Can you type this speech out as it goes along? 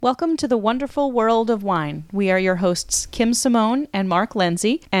Welcome to the wonderful world of wine. We are your hosts, Kim Simone and Mark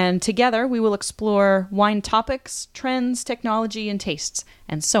Lenzi, and together we will explore wine topics, trends, technology, and tastes,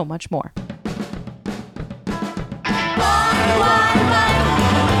 and so much more.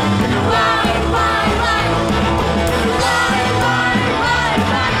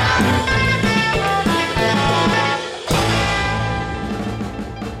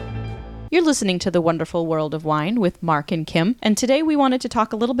 You're listening to The Wonderful World of Wine with Mark and Kim, and today we wanted to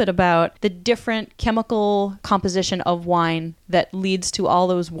talk a little bit about the different chemical composition of wine that leads to all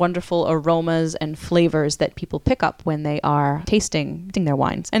those wonderful aromas and flavors that people pick up when they are tasting their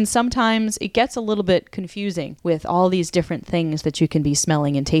wines. And sometimes it gets a little bit confusing with all these different things that you can be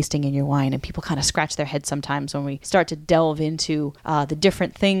smelling and tasting in your wine, and people kind of scratch their heads sometimes when we start to delve into the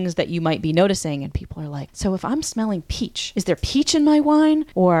different things that you might be noticing, and people are like, so if I'm smelling peach, is there peach in my wine?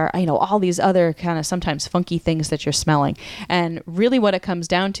 Or, all these other kind of sometimes funky things that you're smelling. And really what it comes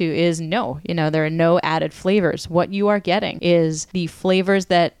down to is no, there are no added flavors. What you are getting is the flavors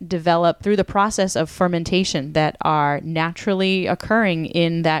that develop through the process of fermentation that are naturally occurring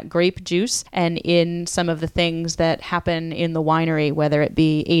in that grape juice and in some of the things that happen in the winery, whether it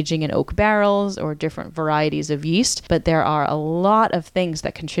be aging in oak barrels or different varieties of yeast. But there are a lot of things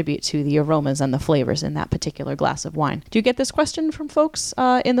that contribute to the aromas and the flavors in that particular glass of wine. Do you get this question from folks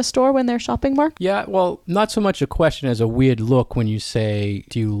in the store when they're shopping, Mark? Yeah, well, not so much a question as a weird look when you say,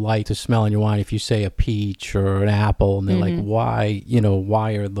 do you like to smell in your wine? If you say a peach or an apple, and they're like,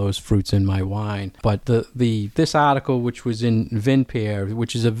 why are those fruits in my wine? But this article, which was in VinPair,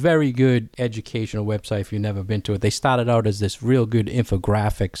 which is a very good educational website if you've never been to it, they started out as this real good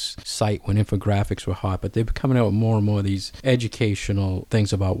infographics site when infographics were hot, but they're coming out with more and more of these educational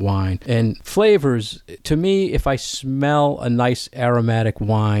things about wine. And flavors, to me, if I smell a nice aromatic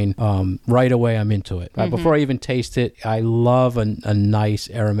wine, right away I'm into it. Before I even taste it, I love a nice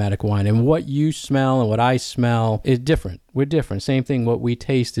aromatic wine. And what you smell and what I smell is different. We're different. Same thing, what we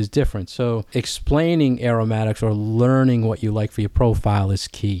taste is different. So explaining aromatics or learning what you like for your profile is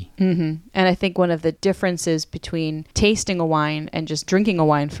key. And I think one of the differences between tasting a wine and just drinking a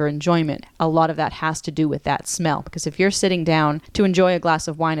wine for enjoyment, a lot of that has to do with that smell. Because if you're sitting down to enjoy a glass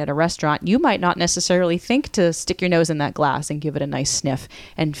of wine at a restaurant, you might not necessarily think to stick your nose in that glass and give it a nice sniff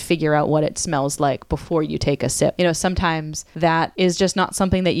and figure out what it smells like before you take a sip. Sometimes that is just not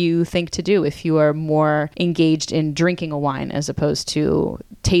something that you think to do if you are more engaged in drinking a wine as opposed to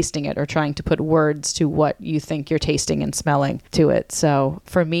tasting it or trying to put words to what you think you're tasting and smelling to it. So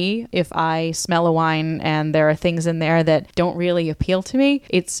for me, if I smell a wine and there are things in there that don't really appeal to me,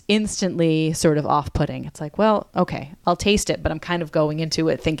 it's instantly sort of off-putting. It's like, well, okay, I'll taste it, but I'm kind of going into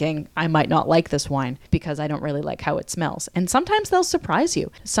it thinking I might not like this wine because I don't really like how it smells. And sometimes they'll surprise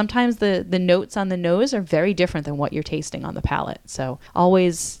you. Sometimes the notes on the nose are very different than what you're tasting on the palate. So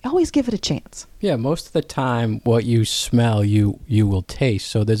always give it a chance. Yeah, most of the time what you smell, you will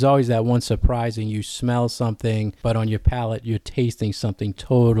taste. So there's always that one surprising, you smell something, but on your palate, you're tasting something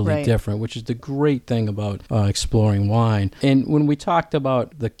totally different, which is the great thing about exploring wine. And when we talked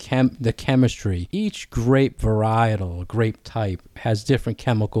about the chemistry, each grape varietal, grape type, has different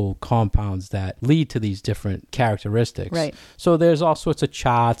chemical compounds that lead to these different characteristics. Right. So there's all sorts of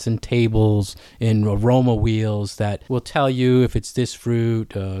charts and tables and aroma wheels that will tell you if it's this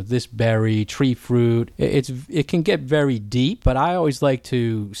fruit, this berry, tree fruit. It can get very deep, but I always like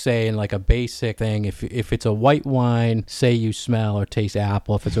to say in like a basic thing, if it's a white wine, say you smell or taste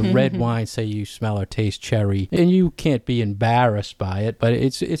apple. If it's a red wine, say you smell or taste cherry. And you can't be embarrassed by it, but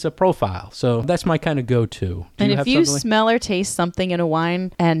it's a profile. So that's my kind of go-to. And if you smell or taste something in a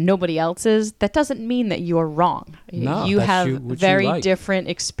wine and nobody else is, that doesn't mean that you're wrong. No, you have very different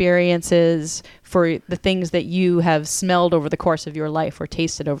experiences for the things that you have smelled over the course of your life or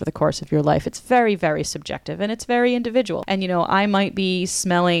tasted over the course of your life. It's very, very subjective and it's very individual. And, I might be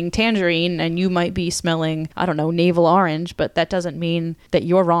smelling tangerine and you might be smelling, navel orange, but that doesn't mean that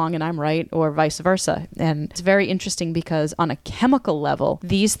you're wrong and I'm right or vice versa. And it's very interesting because on a chemical level,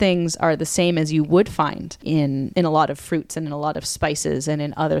 these things are the same as you would find in a lot of fruits and in a lot of spices and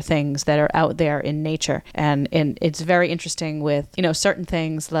in other things that are out there in nature. And it's very interesting with, certain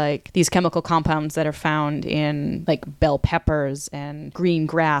things like these chemical compounds that are found in like bell peppers and green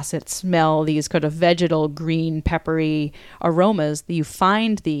grass that smell these kind of vegetal green peppery aromas. You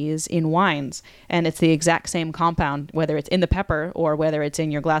find these in wines and it's the exact same compound, whether it's in the pepper or whether it's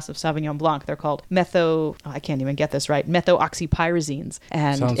in your glass of Sauvignon Blanc. They're called methoxypyrazines.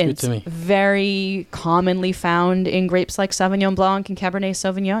 And sounds good to me. Very commonly found in grapes like Sauvignon Blanc and Cabernet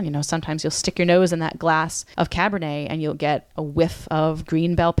Sauvignon. Sometimes you'll stick your nose in that glass of Cabernet and you'll get a whiff of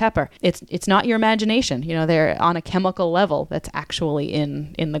green bell pepper. It's not your imagination. They're on a chemical level that's actually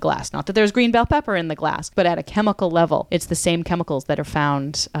in the glass. Not that there's green bell pepper in the glass, but at a chemical level, it's the same chemicals that are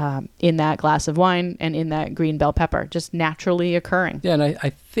found in that glass of wine and in that green bell pepper, just naturally occurring. Yeah, and I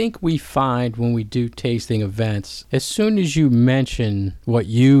think we find when we do tasting events, as soon as you mention what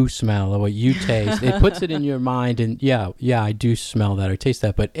you smell or what you taste, it puts it in your mind, and yeah, I do smell that or taste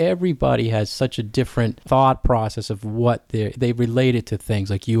that. But everybody has such a different thought process of what they relate it to things.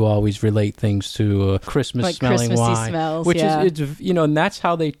 Like you always relate things to Christmas like smelling Christmassy wine, smells, which yeah. is and that's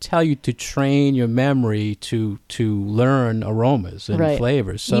how they tell you to train your memory to learn aromas and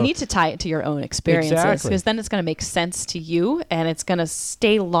flavors. So you need to tie it to your own experiences, because then it's going to make sense to you and it's going to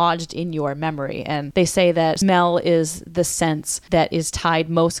stay lodged in your memory. And they say that smell is the sense that is tied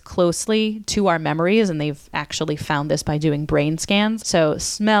most closely to our memories, and they've actually found this by doing brain scans. So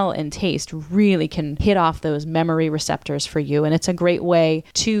smell and taste really can hit off those memory receptors for you, and it's a great way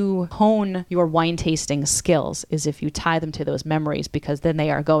to hone your wine tasting skills is if you tie them to those memories, because then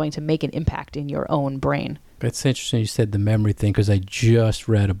they are going to make an impact in your own brain. It's interesting you said the memory thing, because I just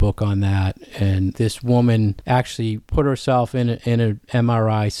read a book on that, and this woman actually put herself in an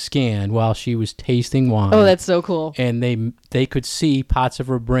MRI scan while she was tasting wine. Oh, that's so cool. And they could see parts of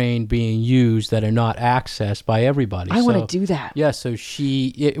her brain being used that are not accessed by everybody. I want to do that. Yeah, so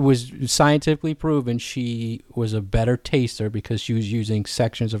it was scientifically proven she was a better taster because she was using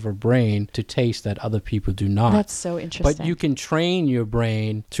sections of her brain to taste that other people do not. That's so interesting. But you can train your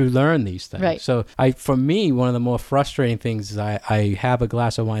brain to learn these things. Right. So for me, one of the more frustrating things is I have a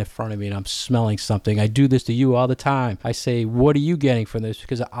glass of wine in front of me and I'm smelling something. I do this to you all the time. I say, what are you getting from this?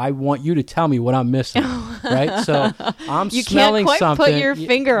 Because I want you to tell me what I'm missing. Right? So I'm smelling something. You can't quite put your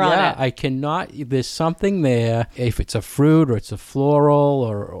finger on it. Yeah, I cannot. There's something there. If it's a fruit or it's a floral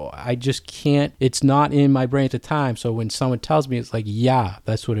or I just can't. It's not in my brain at the time. So when someone tells me, it's like, yeah,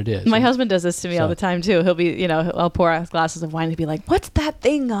 that's what it is. My husband does this to me all the time too. He'll be, I'll pour out glasses of wine and he'll be like, what's that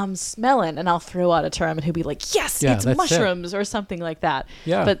thing I'm smelling? And I'll throw out a term and he'll be like, yes, it's mushrooms or something like that.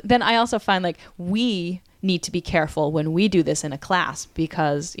 Yeah. But then I also find like we need to be careful when we do this in a class,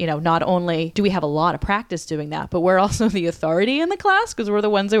 because not only do we have a lot of practice doing that, but we're also the authority in the class because we're the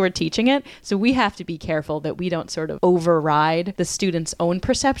ones that were teaching it. So we have to be careful that we don't sort of override the students' own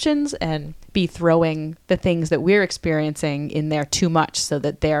perceptions and be throwing the things that we're experiencing in there too much, so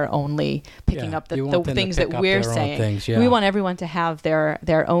that they're only picking up the things that we're saying. We want everyone to have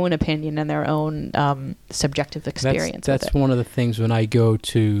their own opinion and their own subjective experience. That's one of the things when I go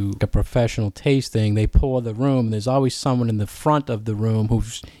to a professional tasting, they pour the room, and there's always someone in the front of the room who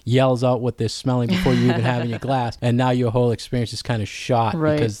yells out what they're smelling before you even have in your glass, and now your whole experience is kind of shot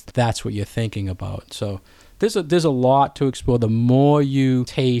because that's what you're thinking about. So there's a lot to explore. The more you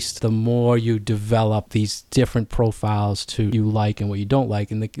taste, the more you develop these different profiles to you like and what you don't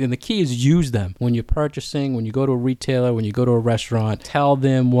like. And the key is use them. When you're purchasing, when you go to a retailer, when you go to a restaurant, tell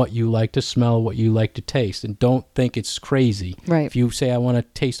them what you like to smell, what you like to taste. And don't think it's crazy. Right. If you say, I want to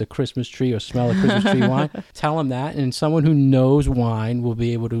taste a Christmas tree or smell a Christmas tree wine, tell them that. And someone who knows wine will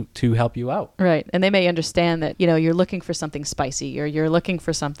be able to help you out. Right. And they may understand that, you're looking for something spicy or you're looking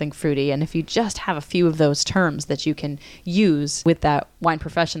for something fruity. And if you just have a few of those terms that you can use with that wine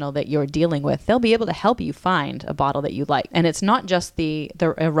professional that you're dealing with, they'll be able to help you find a bottle that you like. And it's not just the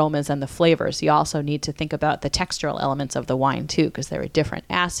aromas and the flavors. You also need to think about the textural elements of the wine too, because there are different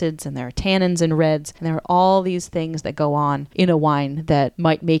acids and there are tannins and reds, and there are all these things that go on in a wine that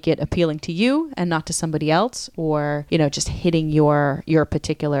might make it appealing to you and not to somebody else, or just hitting your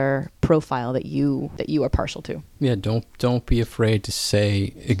particular profile that you are partial to. Yeah, don't be afraid to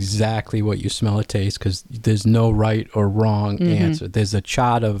say exactly what you smell or taste, because there's no right or wrong answer. There's a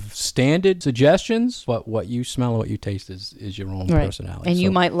chart of standard suggestions, but what you smell and what you taste is your own personality. And you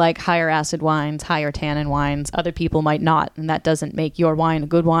might like higher acid wines, higher tannin wines. Other people might not, and that doesn't make your wine a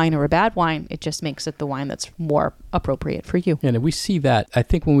good wine or a bad wine. It just makes it the wine that's more appropriate for you. And we see that. I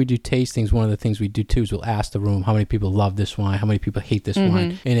think when we do tastings, one of the things we do too is we'll ask the room how many people love this wine, how many people hate this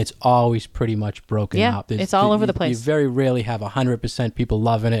wine, and it's always pretty much broken out. It's all over the place. You very rarely have 100% people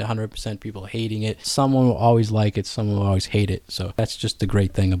loving it, 100% people hating it. Someone will always like it, someone will always hate it. So that's just the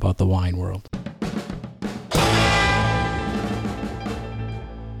great thing about the wine world.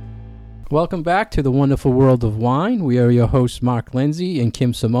 Welcome back to the wonderful world of wine. We are your hosts, Mark Lenzi and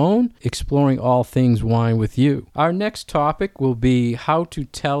Kim Simone, exploring all things wine with you. Our next topic will be how to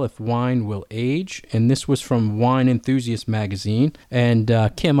tell if wine will age, and this was from Wine Enthusiast magazine. And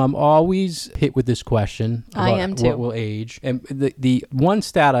Kim, I'm always hit with this question about I am too. What will age. And the one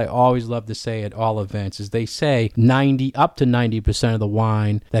stat I always love to say at all events is they say up to 90% of the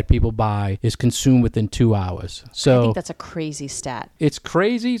wine that people buy is consumed within 2 hours. So I think that's a crazy stat. It's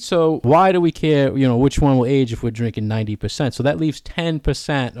crazy. So why why do we care, which one will age if we're drinking 90%? So that leaves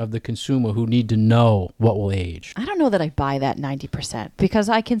 10% of the consumer who need to know what will age. I don't know that I buy that 90% because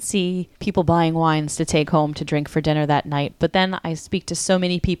I can see people buying wines to take home to drink for dinner that night. But then I speak to so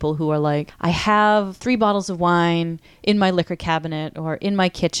many people who are like, I have 3 bottles of wine in my liquor cabinet or in my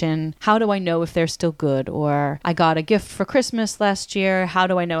kitchen. How do I know if they're still good? Or I got a gift for Christmas last year. How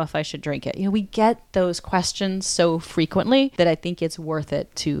do I know if I should drink it? We get those questions so frequently that I think it's worth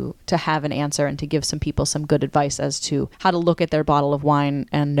it to have an answer and to give some people some good advice as to how to look at their bottle of wine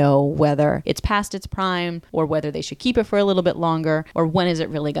and know whether it's past its prime or whether they should keep it for a little bit longer or when is it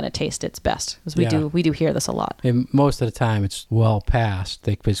really going to taste its best. Because we do hear this a lot. And most of the time it's well past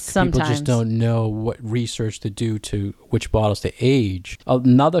because Sometimes. People just don't know what research to do to which bottles to age.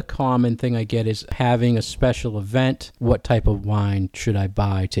 Another common thing I get is having a special event. What type of wine should I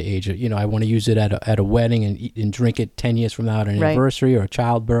buy to age it? I want to use it at a wedding and drink it 10 years from now at an anniversary or a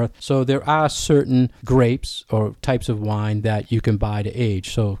childbirth. So there are certain grapes or types of wine that you can buy to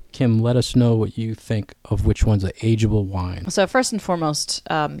age. So Kim, let us know what you think of which one's an ageable wine. So first and foremost,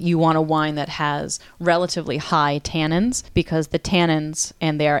 you want a wine that has relatively high tannins because the tannins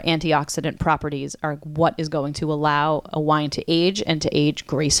and their antioxidant properties are what is going to allow a wine to age and to age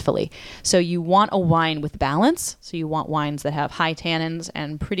gracefully. So you want a wine with balance. So you want wines that have high tannins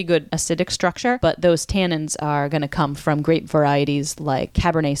and pretty good acidic structure, but those tannins are going to come from grape varieties like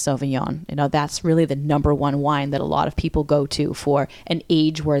Cabernet Sauvignon. That's really the number one wine that a lot of people go to for an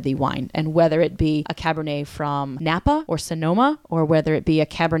age-worthy wine. And whether it be a Cabernet from Napa or Sonoma, or whether it be a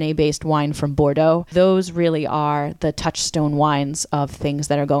Cabernet-based wine from Bordeaux, those really are the touchstone wines of things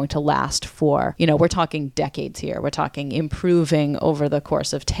that are going to last for, we're talking decades here. We're talking improving over the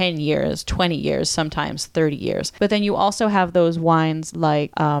course of 10 years, 20 years, sometimes 30 years. But then you also have those wines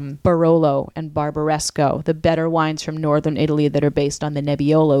like Barolo and Barbaresco, the better wines from northern Italy that are based on the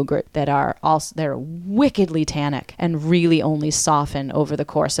Nebbiolo grape that are also, they're wickedly tannic and really only soften over the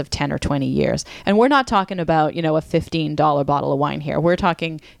course of 10 or 20 years. And we're not talking about, a $15 bottle of wine here. We're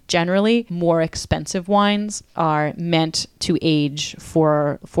talking generally more expensive wines are meant to age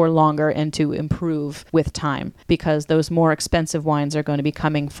for longer and to improve with time because those more expensive wines are going to be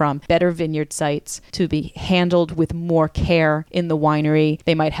coming from better vineyard sites to be handled with more care in the winery.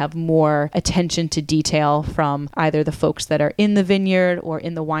 They might have more attention to detail from either the folks that are in the vineyard or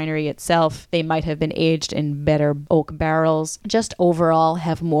in the winery itself. They might have been aged in better oak barrels, just overall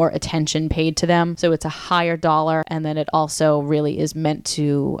have more attention paid to them. So it's a higher dollar, and then it also really is meant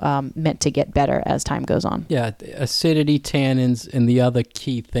to get better as time goes on. Yeah, acidity, tannins, and the other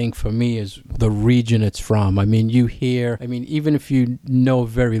key thing for me is the region it's from. Even if you know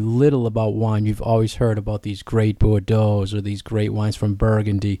very little about wine, you've always heard about these great Bordeaux or these great wines from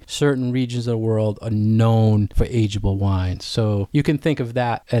Burgundy. Certain regions of the world are known for ageable wines. So you can think of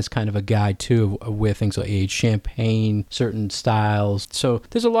that as kind of a guide too of where things will age. Champagne, certain styles. So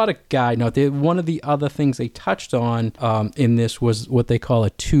there's a lot of guide. Now, one of the other things they touched on in this was what they call a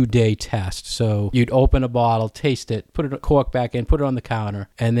 2-day test. So you'd open a bottle, taste it, put a cork back in, put it on the counter,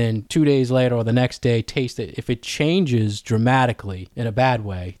 and then 2 days later or the next day, taste it. If it changes dramatically in a bad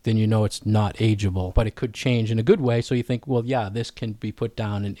way, then you know it's not ageable. But it could change in a good way, so you think, well, yeah, this can be put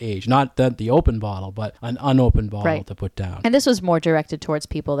down and aged. Not the open bottle, but an unopened bottle to put down. And this was more directed towards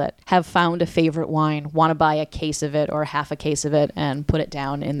people that have found a favorite wine, want to buy a case of it or half a case of it and put it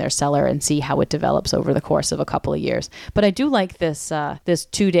down in their cellar and see how it develops over the course of a couple of years. But I do like this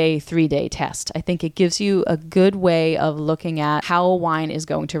 2-day, 3-day test. I think it gives you a good way of looking at how a wine is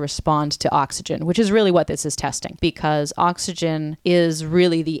going to respond to oxygen, which is really what this is testing, because oxygen is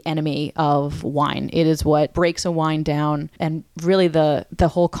really the enemy of wine. It is what breaks a wine down, and really the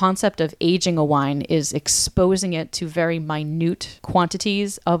whole concept of aging a wine is exposing it to very minute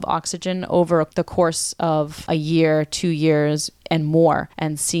quantities of oxygen over the course of a year, 2 years, and more,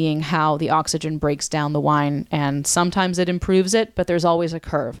 and seeing how the oxygen breaks down the wine. And sometimes it improves it, but there's always a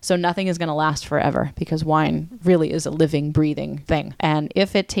curve. So nothing is going to last forever because wine really is a living, breathing thing. And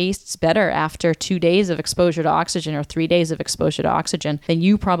if it tastes better after 2 days of exposure to oxygen or 3 days of exposure to oxygen, then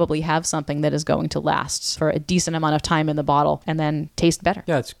you probably have something that is going to last for a decent amount of time in the bottle and then taste better.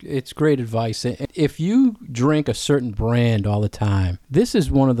 Yeah, it's great advice. If you drink a certain brand all the time, this is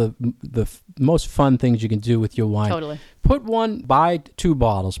one of the most fun things you can do with your wine. Totally. buy 2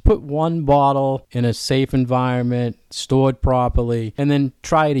 bottles. Put 1 bottle in a safe environment, stored properly, and then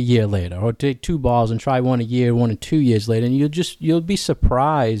try it a year later, or take 2 bottles and try one a year, 1 or 2 years later, and you'll be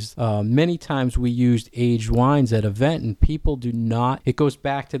surprised. Many times we used aged wines at event, and people do not. It goes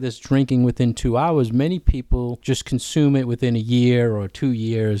back to this drinking within 2 hours. Many people just consume it within a year or 2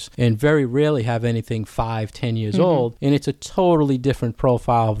 years, and very rarely have anything 5-10 years old, and it's a totally different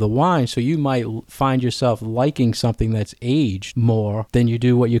profile of the wine. So you might find yourself liking something that's aged more than you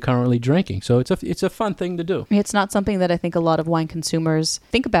do what you're currently drinking. So it's a fun thing to do. It's not something that I think a lot of wine consumers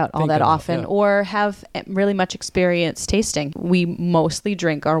think about all that often, or have really much experience tasting. We mostly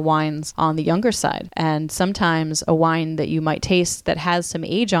drink our wines on the younger side, and sometimes a wine that you might taste that has some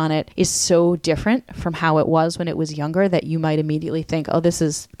age on it is so different from how it was when it was younger that you might immediately think, oh, this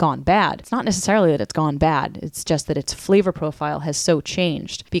has gone bad. It's not necessarily that it's gone bad. It's just that its flavor profile has so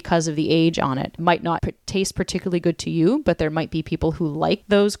changed because of the age on it. It might not taste particularly good to you, but there might be people who like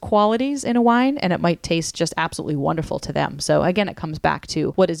those qualities in a wine, and it might taste just absolutely wonderful to them. So again, it comes back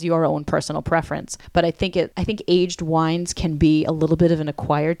to what is your own personal preference. But I think aged wines can be a little bit of an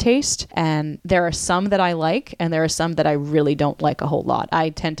acquired taste, and there are some that I like, and there are some that I really don't like a whole lot. I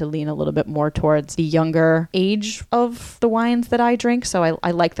tend to lean a little bit more towards the younger age of the wines that I drink, so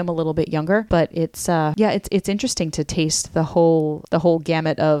I like them a little bit younger. But it's interesting to taste the whole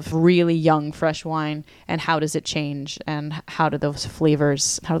gamut of really young fresh wine, and how does it change, and how do those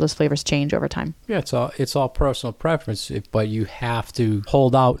flavors change over time. Yeah, it's all personal preference, but you have to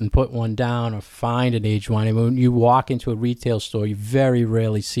hold out and put one down or find an aged wine. I mean, when you walk into a retail store, you very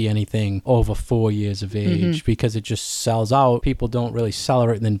rarely see anything over 4 years of age because it just sells out. People don't really sell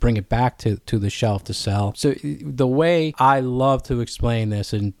it and then bring it back to the shelf to sell. So the way I love to explain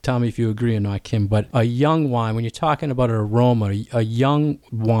this, and tell me if you agree or not, Kim, but a young wine, when you're talking about an aroma, a young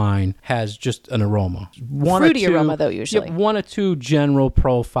wine has just an aroma. Fruity aroma, though, usually. Yeah, 1 or 2 general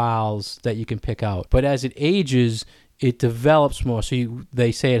profiles that you can pick out. But as it ages, it develops more. So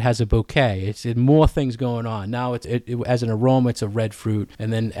they say it has a bouquet. It's more things going on. Now it as an aroma, it's a red fruit,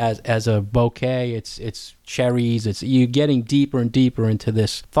 and then as a bouquet, it's cherries. You're getting deeper and deeper into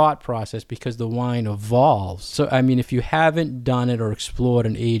this thought process because the wine evolves. So I mean, if you haven't done it or explored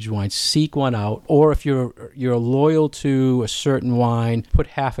an aged wine, seek one out. Or if you're loyal to a certain wine, put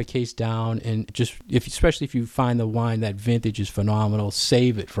half a case down, and especially if you find the wine, that vintage is phenomenal,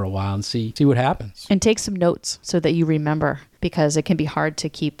 save it for a while and see what happens. And take some notes so that you remember, because it can be hard to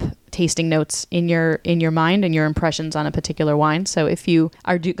keep tasting notes in your mind and your impressions on a particular wine. So if you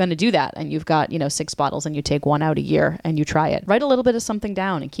are going to do that, and you've got 6 bottles and you take one out a year and you try it, write a little bit of something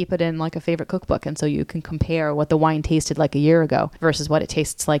down and keep it in like a favorite cookbook, and so you can compare what the wine tasted like a year ago versus what it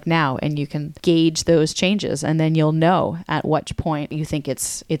tastes like now, and you can gauge those changes, and then you'll know at which point you think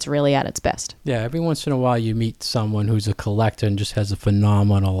it's really at its best. Yeah, every once in a while you meet someone who's a collector and just has a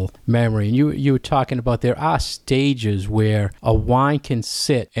phenomenal memory. And you were talking about, there are stages where a wine can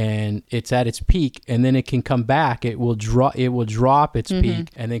sit and it's at its peak, and then it can come back. It will drop its peak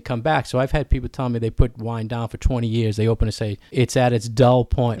and then come back. So I've had people tell me they put wine down for 20 years. They open and say, it's at its dull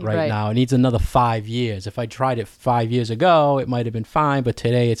point right now. It needs another 5 years. If I tried it 5 years ago, it might have been fine, but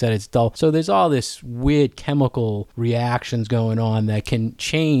today it's at its dull. So there's all this weird chemical reactions going on that can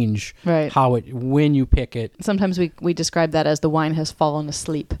change when you pick it. Sometimes we describe that as the wine has fallen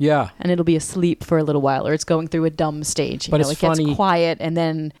asleep. Yeah. And it'll be asleep for a little while, or it's going through a dumb stage. But it gets quiet, and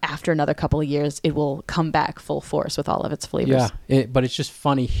then after another couple of years, it will come back full force with all of its flavors. Yeah, but it's just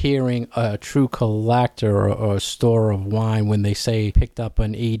funny hearing a true collector or a store of wine when they say picked up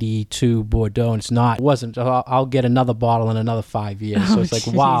an 82 Bordeaux, and it wasn't. I'll get another bottle in another 5 years. So it's like,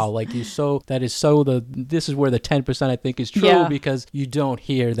 wow, like this is where the 10% I think is true, because you don't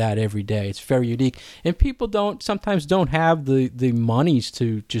hear that every day. It's very unique, and people sometimes don't have the monies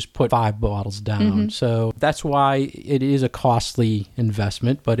to just put 5 bottles down. So that's why it is a costly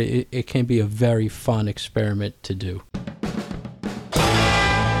investment, but it can be a very fun experiment to do.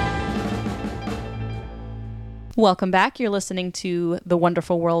 Welcome back. You're listening to The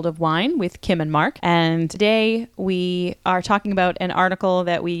Wonderful World of Wine with Kim and Mark. And today we are talking about an article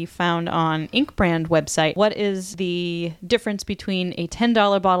that we found on Ink Brand website. What is the difference between a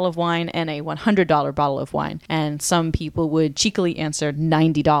 $10 bottle of wine and a $100 bottle of wine? And some people would cheekily answer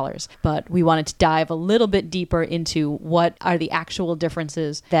 $90. But we wanted to dive a little bit deeper into what are the actual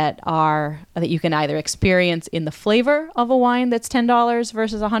differences that you can either experience in the flavor of a wine that's $10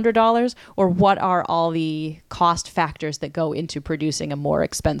 versus $100, or what are all the cost factors that go into producing a more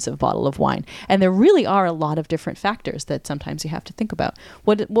expensive bottle of wine. And there really are a lot of different factors that sometimes you have to think about.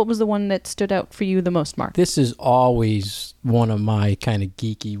 What was the one that stood out for you the most, Mark? This is always one of my kind of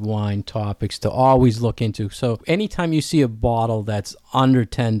geeky wine topics to always look into. So anytime you see a bottle that's under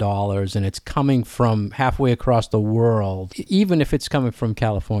 $10 and it's coming from halfway across the world, even if it's coming from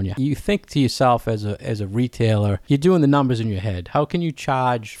California, you think to yourself as a retailer, you're doing the numbers in your head. How can you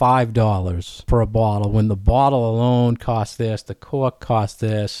charge $5 for a bottle when the bottle alone costs this, the cork costs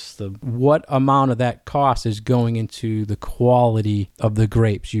this, what amount of that cost is going into the quality of the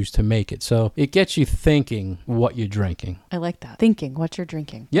grapes used to make it? So it gets you thinking what you're drinking. I like that. Thinking what you're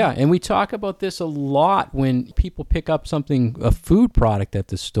drinking. Yeah, and we talk about this a lot when people pick up something, a food product at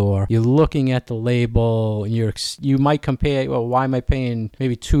the store. You're looking at the label and you might compare, well, why am I paying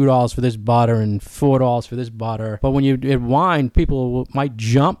maybe $2 for this butter and $4 for this butter? But when you at wine, people might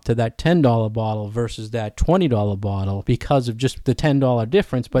jump to that $10 bottle versus that $20 bottle because of just the $10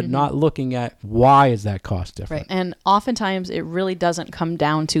 difference, but not looking at why is that cost different. Right. And oftentimes it really doesn't come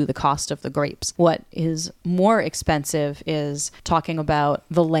down to the cost of the grapes. What is more expensive is talking about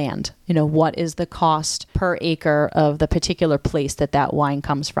the land. What is the cost per acre of the particular place that wine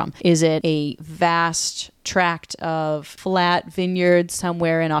comes from? Is it a vast tract of flat vineyards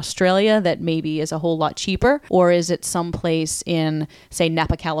somewhere in Australia that maybe is a whole lot cheaper? Or is it someplace in, say,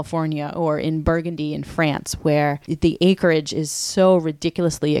 Napa, California, or in Burgundy in France, where the acreage is so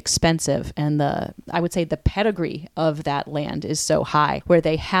ridiculously expensive and I would say the pedigree of that land is so high, where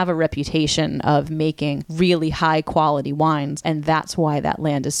they have a reputation of making really high quality wines, and that's why that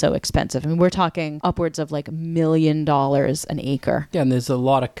land is so expensive. I mean, we're talking upwards of like $1 million an acre. Yeah, and there's a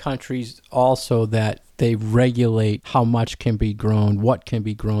lot of countries also that they regulate how much can be grown, what can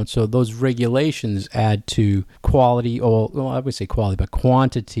be grown. So those regulations add to quality, or well, I would say quality, but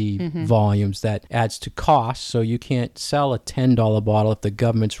quantity volumes that adds to cost. So you can't sell a $10 bottle if the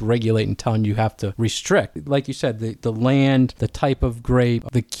government's regulating, telling you have to restrict. Like you said, the land, the type of grape.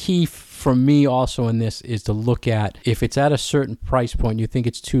 The key for me also in this is to look at if it's at a certain price point, you think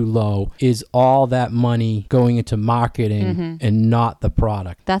it's too low, is all that money going into marketing and not the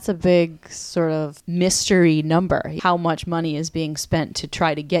product? That's a big sort of mystery number. How much money is being spent to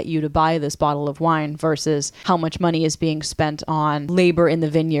try to get you to buy this bottle of wine versus how much money is being spent on labor in the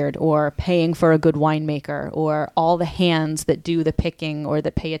vineyard or paying for a good winemaker or all the hands that do the picking or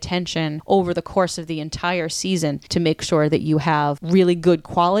that pay attention over the course of the entire season to make sure that you have really good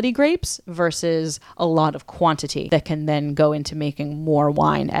quality grapes versus a lot of quantity that can then go into making more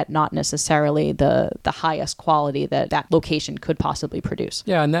wine at not necessarily the highest quality that location could possibly produce.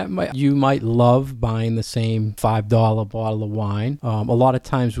 Yeah, and you might love buying the same $5 bottle of wine. A lot of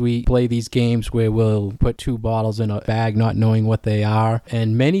times we play these games where we'll put 2 bottles in a bag not knowing what they are,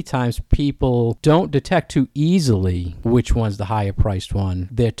 and many times people don't detect too easily which one's the higher priced one.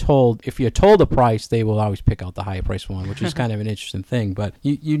 They're told, if you're told the price, they will always pick out the higher priced one, which is kind of an interesting thing. But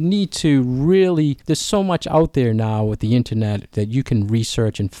you need to really, there's so much out there now with the internet that you can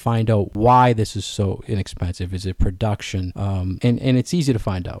research and find out why this is so inexpensive. Is it production? And it's easy to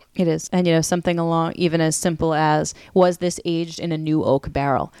find out. It is. And something along even as simple as, was this aged in a new oak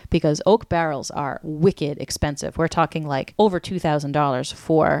barrel? Because oak barrels are wicked expensive. We're talking like over $2,000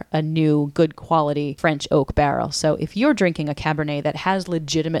 for a new good quality French oak barrel. So if you're drinking a Cabernet that has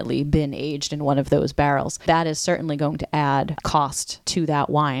legitimately been aged in one of those barrels, that is certainly going to add cost to that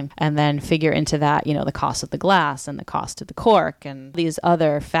wine. And then figure into that, the cost of the glass and the cost of the cork and these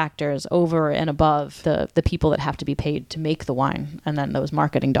other factors over and above the people that have to be paid to make the wine, and then those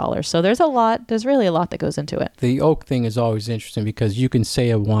marketing dollars. So there's really a lot that goes into it. The oak thing is always interesting because you can say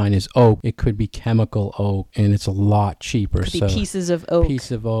a wine is oak. It could be chemical oak, and it's a lot cheaper. It could be pieces of oak.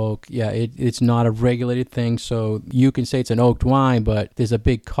 Piece of oak. Yeah, it's not a regulated thing. So you can say it's an oaked wine, but there's a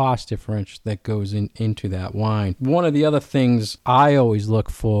big cost difference that goes into that wine. One of the other things I always look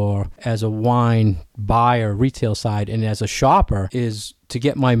for as a wine buyer, retail side, and as a shopper is to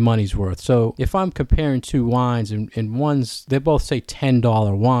get my money's worth. So if I'm comparing 2 wines and one's, they both say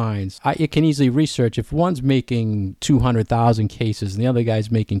 $10 wines, you can easily research if one's making 200,000 cases and the other guy's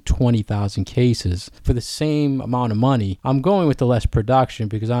making 20,000 cases for the same amount of money, I'm going with the less production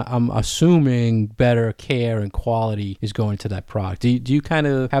because I'm assuming better care and quality is going to that product. Do you kind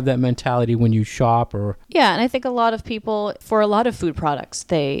of have that mentality when you shop? Or Yeah, and I think a lot of people, for a lot of food products,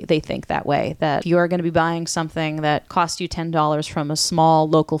 they think that way, that you're going to be buying something that costs you $10 from a small small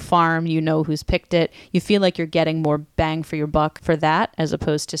local farm, you know who's picked it. You feel like you're getting more bang for your buck for that, as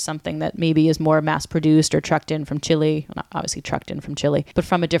opposed to something that maybe is more mass produced or trucked in from Chile, not obviously trucked in from Chile, but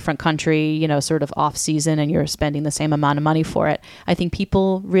from a different country, sort of off season, and you're spending the same amount of money for it. I think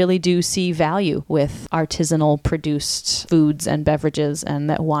people really do see value with artisanal produced foods and beverages,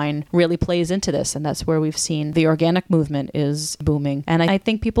 and that wine really plays into this. And that's where we've seen the organic movement is booming. And I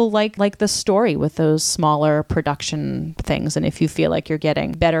think people like the story with those smaller production things. And if you feel like you're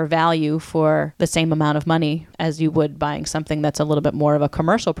getting better value for the same amount of money as you would buying something that's a little bit more of a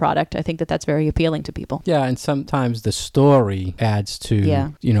commercial product, I think that that's very appealing to people. Yeah, and sometimes the story adds to,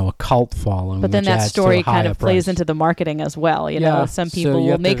 a cult following. But then that story kind of plays into the marketing as well. Some people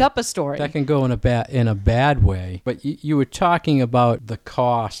will make up a story. That can go in a bad way. But you were talking about the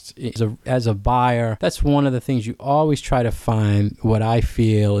cost as a buyer. That's one of the things you always try to find what I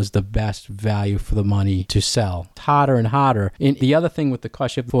feel is the best value for the money to sell. It's harder and harder. And the other thing with the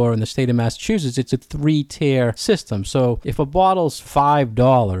cost in the state of Massachusetts, it's a 3-tier system. So if a bottle's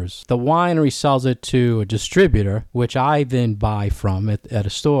 $5, the winery sells it to a distributor, which I then buy from at a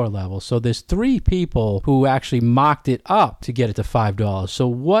store level. So there's 3 people who actually mocked it up to get it to $5. So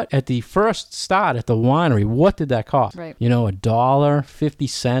what at the first start at the winery, what did that cost? Right.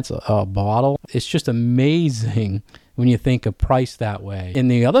 $1.50 a bottle. It's just amazing when you think of price that way. And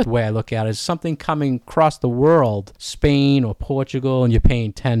the other way I look at it is something coming across the world, Spain or Portugal, and you're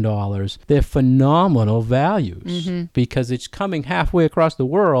paying $10. They're phenomenal values because it's coming halfway across the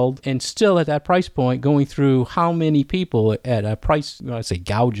world and still at that price point going through how many people at a price, I say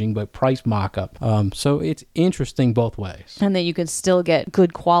gouging, but price markup. So it's interesting both ways. And that you can still get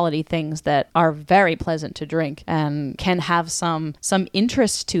good quality things that are very pleasant to drink and can have some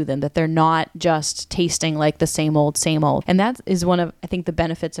interest to them, that they're not just tasting like the same old. And that is one of, I think, the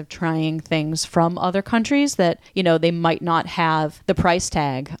benefits of trying things from other countries that, they might not have the price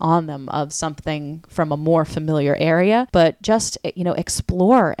tag on them of something from a more familiar area, but just,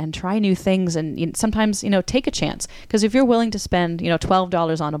 explore and try new things and sometimes, take a chance. Because if you're willing to spend,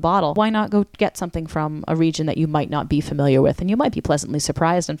 $12 on a bottle, why not go get something from a region that you might not be familiar with, and you might be pleasantly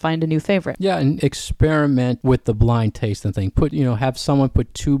surprised and find a new favorite. Yeah, and experiment with the blind tasting thing. Have someone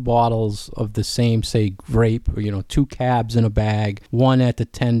put 2 bottles of the same, say, grape, or, 2 cabs in a bag, one at the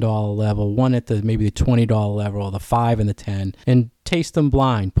 $10 level, one at maybe the $20 level, or the $5 and the $10, and taste them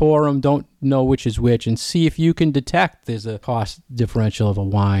blind. Pour them, don't know which is which, and see if you can detect there's a cost differential of a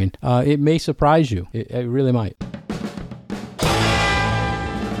wine. It may surprise you. It really might.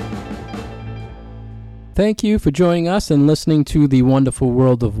 Thank you for joining us and listening to The Wonderful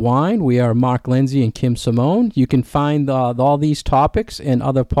World of Wine. We are Mark Lenzi and Kim Simone. You can find all these topics and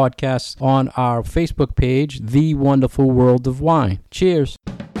other podcasts on our Facebook page, The Wonderful World of Wine. Cheers.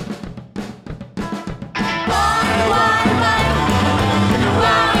 Wine.